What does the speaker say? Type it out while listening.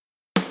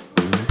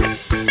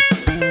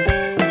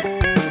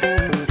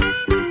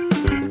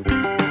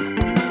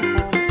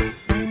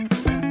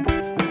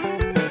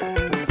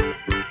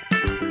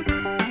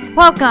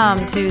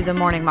Welcome to the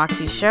Morning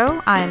Moxie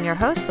Show. I am your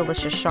host,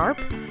 Alicia Sharp.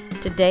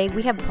 Today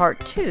we have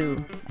part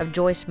 2 of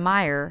Joyce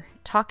Meyer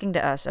talking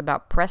to us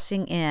about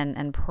pressing in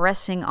and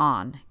pressing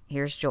on.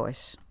 Here's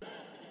Joyce.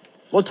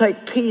 We'll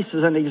take peace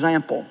as an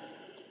example.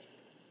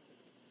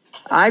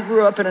 I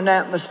grew up in an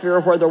atmosphere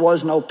where there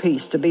was no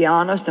peace. To be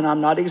honest, and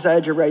I'm not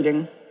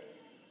exaggerating,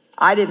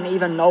 I didn't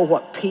even know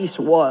what peace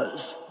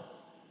was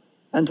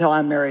until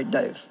I married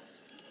Dave.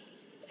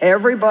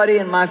 Everybody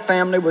in my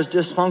family was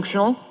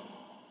dysfunctional.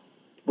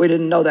 We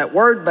didn't know that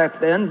word back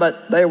then,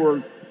 but they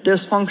were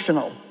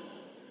dysfunctional.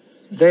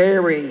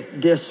 Very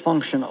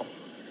dysfunctional.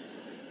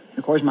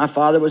 Of course, my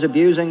father was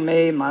abusing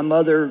me. My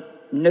mother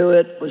knew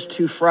it, was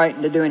too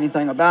frightened to do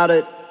anything about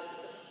it.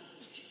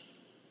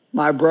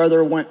 My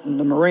brother went in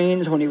the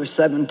Marines when he was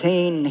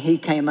 17, and he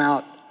came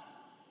out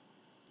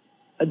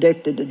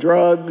addicted to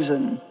drugs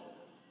and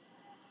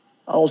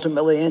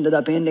ultimately ended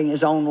up ending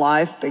his own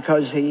life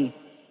because he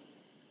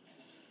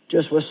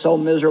just was so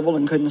miserable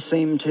and couldn't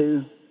seem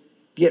to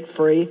get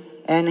free.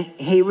 And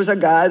he was a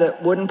guy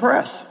that wouldn't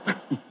press.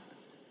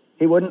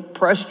 He wouldn't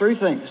press through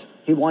things.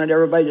 He wanted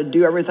everybody to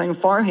do everything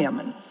for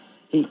him.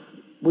 And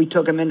we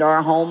took him into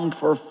our home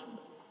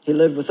he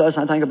lived with us,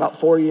 I think, about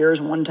 4 years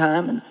one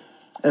time. And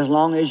as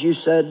long as you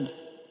said,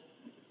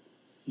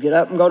 get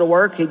up and go to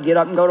work, he'd get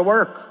up and go to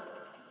work.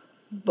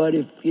 But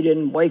if you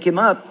didn't wake him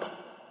up,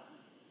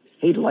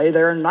 he'd lay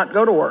there and not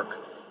go to work.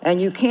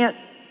 And you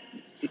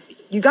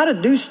got to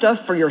do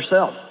stuff for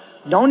yourself.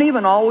 Don't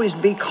even always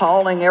be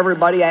calling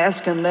everybody,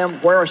 asking them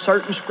where a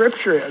certain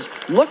scripture is.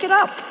 Look it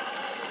up.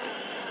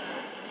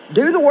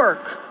 Do the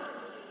work.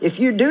 If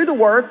you do the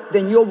work,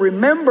 then you'll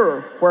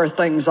remember where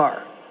things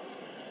are.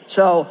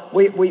 So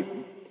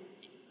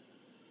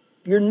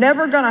you're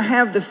never going to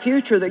have the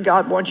future that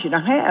God wants you to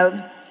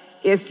have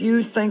if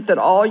you think that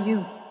all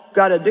you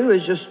got to do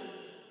is just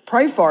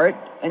pray for it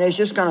and it's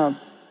just going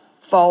to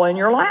fall in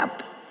your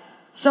lap.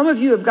 Some of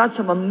you have got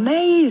some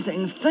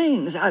amazing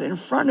things out in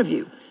front of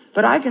you.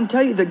 But I can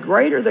tell you, the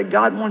greater that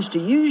God wants to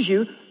use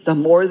you, the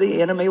more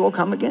the enemy will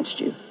come against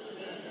you.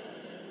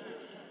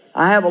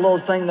 I have a little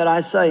thing that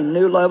I say,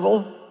 new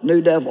level,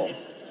 new devil.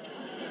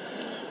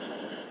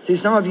 See,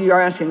 some of you are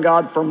asking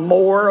God for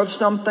more of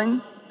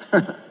something.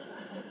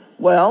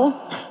 Well,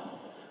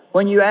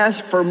 when you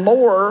ask for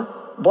more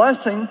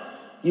blessing,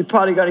 you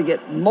probably got to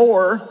get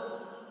more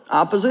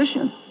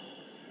opposition.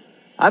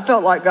 I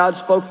felt like God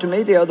spoke to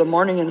me the other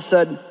morning and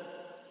said,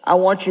 I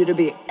want you to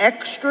be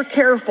extra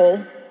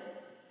careful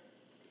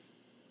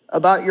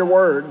about your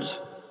words,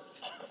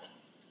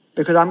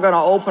 because I'm going to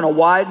open a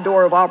wide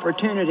door of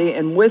opportunity,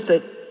 and with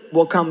it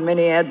will come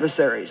many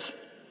adversaries.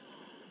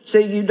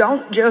 See, you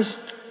don't just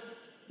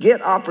get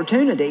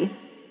opportunity,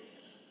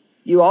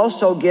 you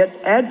also get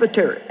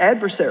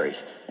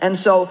adversaries. And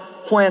so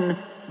when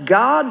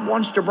God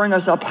wants to bring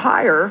us up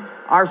higher,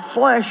 our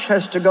flesh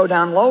has to go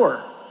down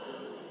lower.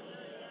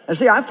 And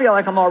see, I feel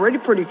like I'm already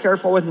pretty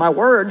careful with my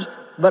words,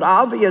 but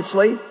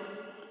obviously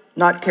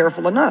not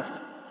careful enough.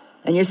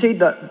 And you see,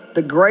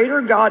 the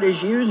greater God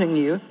is using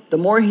you, the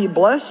more he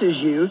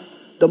blesses you,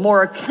 the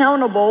more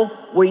accountable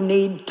we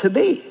need to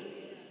be.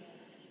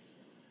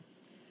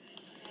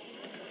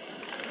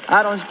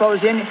 I don't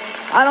suppose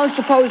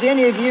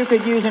any of you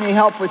could use any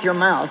help with your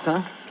mouth,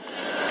 huh?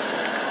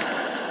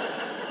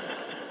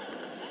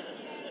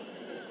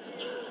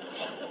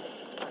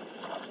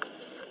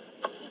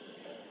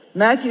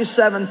 Matthew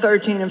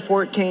 7:13 and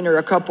 14 are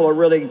a couple of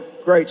really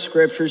great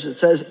scriptures. It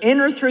says,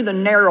 enter through the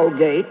narrow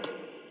gate,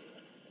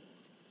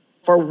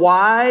 for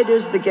wide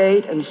is the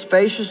gate and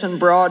spacious and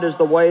broad is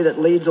the way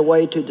that leads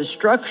away to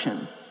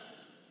destruction,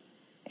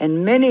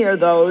 and many are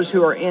those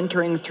who are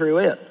entering through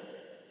it.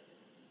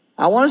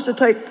 I want us to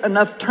take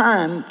enough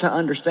time to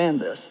understand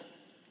this.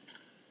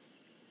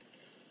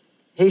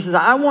 He says,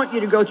 I want you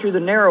to go through the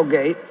narrow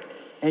gate,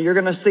 and you're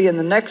going to see in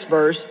the next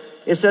verse,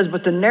 it says,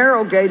 but the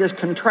narrow gate is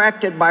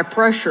contracted by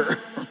pressure.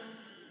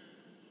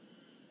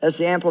 That's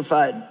the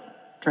Amplified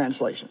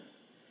translation.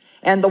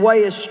 And the way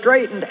is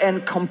straightened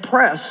and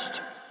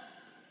compressed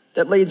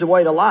that leads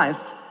away to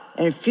life,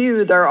 and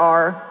few there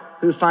are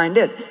who find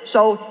it.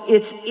 So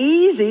it's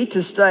easy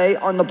to stay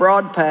on the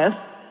broad path.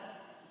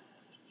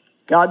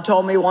 God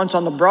told me once,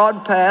 on the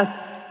broad path,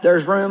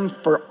 there's room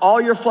for all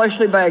your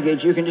fleshly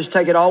baggage. You can just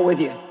take it all with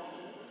you.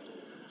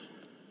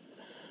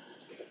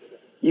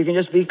 You can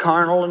just be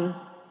carnal and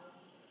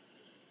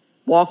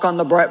walk on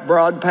the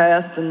broad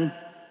path, and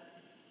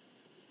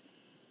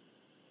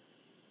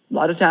a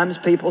lot of times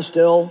people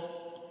still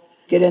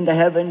get into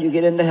heaven. You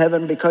get into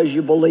heaven because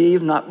you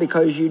believe, not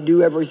because you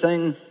do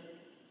everything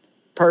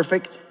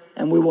perfect,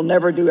 and we will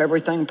never do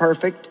everything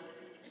perfect.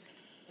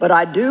 But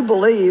I do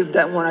believe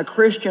that when a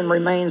Christian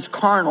remains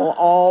carnal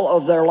all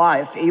of their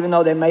life, even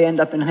though they may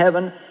end up in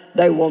heaven,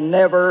 they will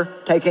never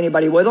take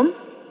anybody with them.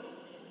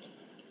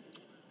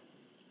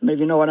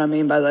 Maybe you know what I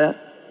mean by that.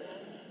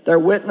 Their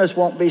witness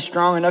won't be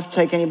strong enough to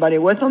take anybody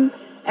with them,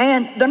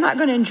 and they're not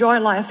going to enjoy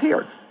life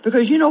here.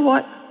 Because you know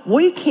what?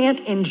 We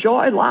can't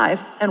enjoy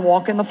life and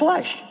walk in the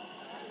flesh.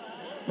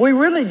 We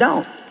really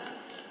don't.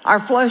 Our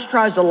flesh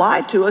tries to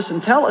lie to us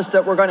and tell us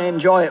that we're going to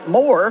enjoy it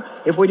more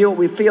if we do what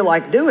we feel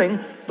like doing.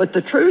 But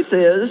the truth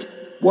is,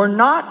 we're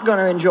not going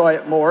to enjoy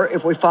it more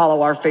if we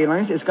follow our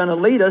feelings. It's going to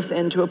lead us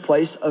into a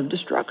place of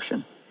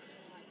destruction.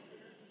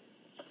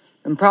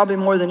 And probably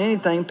more than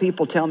anything,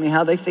 people tell me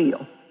how they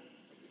feel.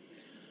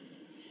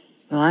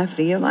 Well, I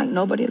feel like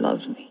nobody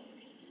loves me.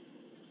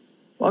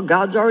 Well,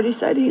 God's already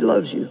said he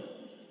loves you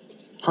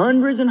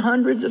hundreds and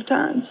hundreds of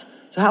times.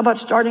 So how about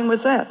starting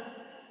with that?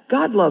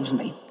 God loves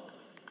me.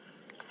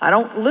 I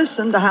don't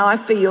listen to how I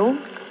feel.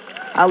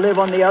 I live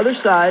on the other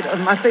side of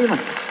my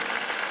feelings.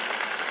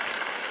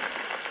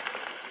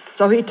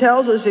 So he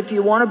tells us if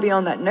you want to be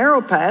on that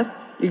narrow path,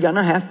 you're going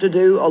to have to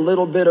do a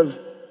little bit of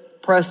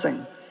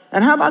pressing.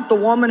 And how about the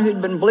woman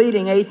who'd been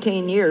bleeding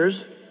 18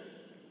 years,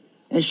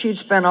 and she'd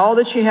spent all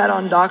that she had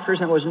on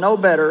doctors and was no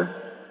better,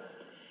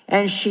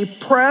 and she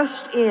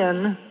pressed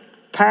in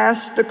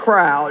past the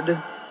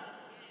crowd.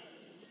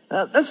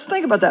 Let's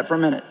think about that for a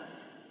minute.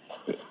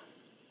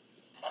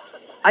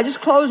 I just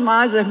closed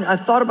my eyes and I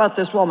thought about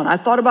this woman. I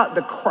thought about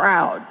the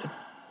crowd.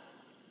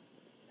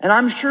 And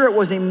I'm sure it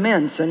was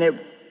immense, and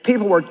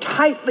people were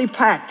tightly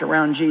packed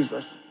around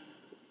Jesus.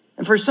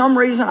 And for some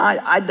reason,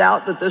 I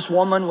doubt that this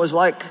woman was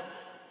like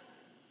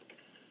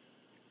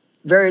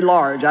very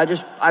large.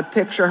 I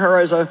picture her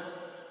as a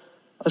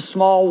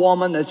small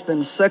woman that's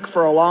been sick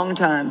for a long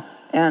time.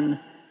 And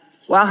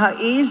wow, how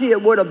easy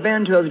it would have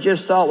been to have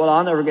just thought, well,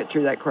 I'll never get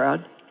through that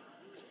crowd.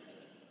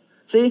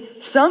 See,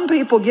 some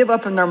people give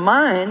up in their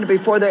mind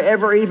before they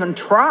ever even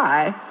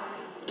try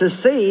to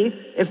see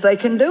if they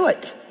can do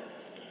it.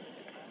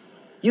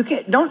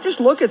 Don't just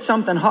look at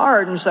something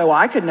hard and say, well,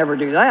 I could never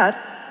do that.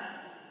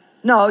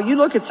 No, you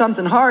look at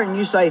something hard and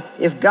you say,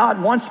 if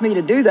God wants me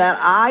to do that,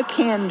 I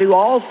can do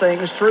all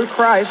things through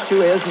Christ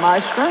who is my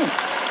strength.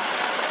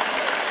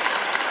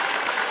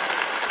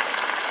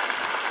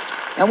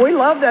 And we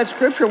love that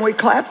scripture and we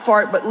clap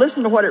for it, but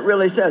listen to what it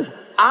really says.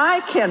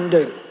 I can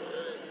do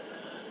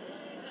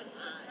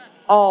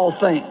all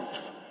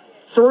things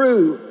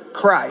through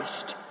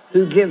Christ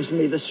who gives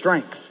me the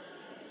strength.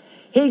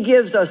 He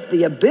gives us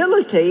the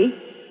ability,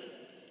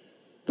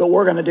 but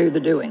we're going to do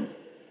the doing.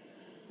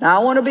 Now,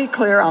 I want to be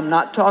clear. I'm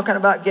not talking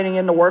about getting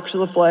into works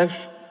of the flesh.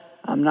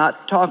 I'm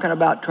not talking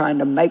about trying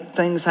to make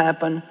things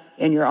happen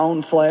in your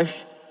own flesh.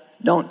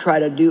 Don't try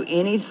to do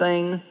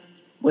anything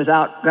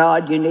without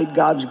God. You need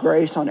God's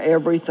grace on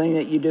everything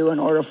that you do in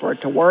order for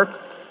it to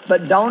work.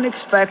 But don't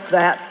expect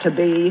that to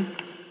be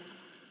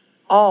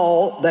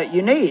all that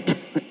you need.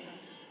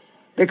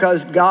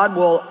 Because God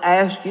will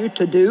ask you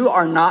to do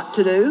or not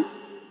to do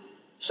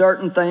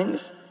certain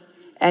things.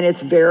 And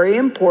it's very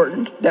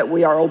important that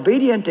we are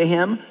obedient to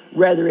him,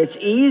 whether it's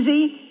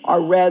easy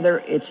or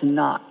whether it's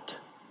not.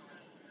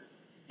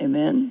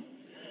 Amen?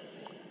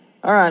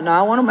 All right,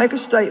 now I want to make a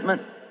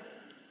statement,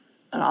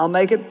 and I'll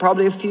make it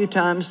probably a few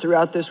times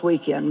throughout this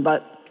weekend,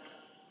 but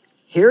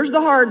here's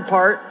the hard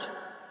part.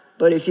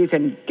 But if you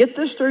can get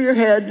this through your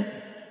head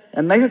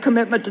and make a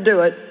commitment to do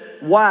it,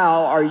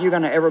 wow, are you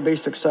going to ever be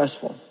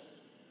successful?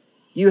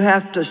 You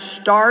have to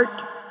start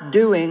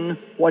doing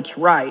what's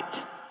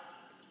right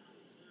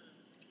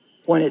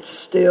when it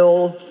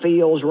still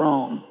feels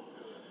wrong.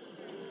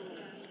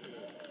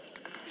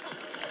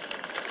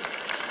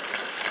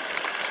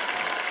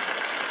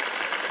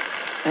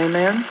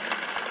 Amen?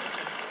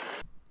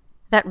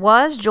 That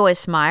was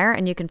Joyce Meyer,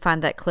 and you can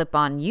find that clip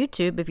on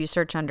YouTube if you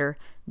search under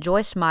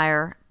Joyce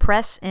Meyer,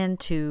 Press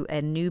Into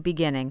a New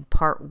Beginning,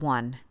 Part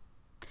 1.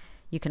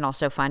 You can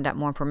also find out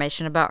more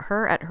information about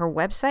her at her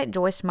website,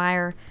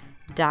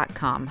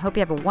 joycemeyer.com. Hope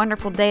you have a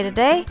wonderful day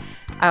today.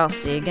 I'll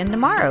see you again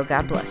tomorrow.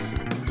 God bless.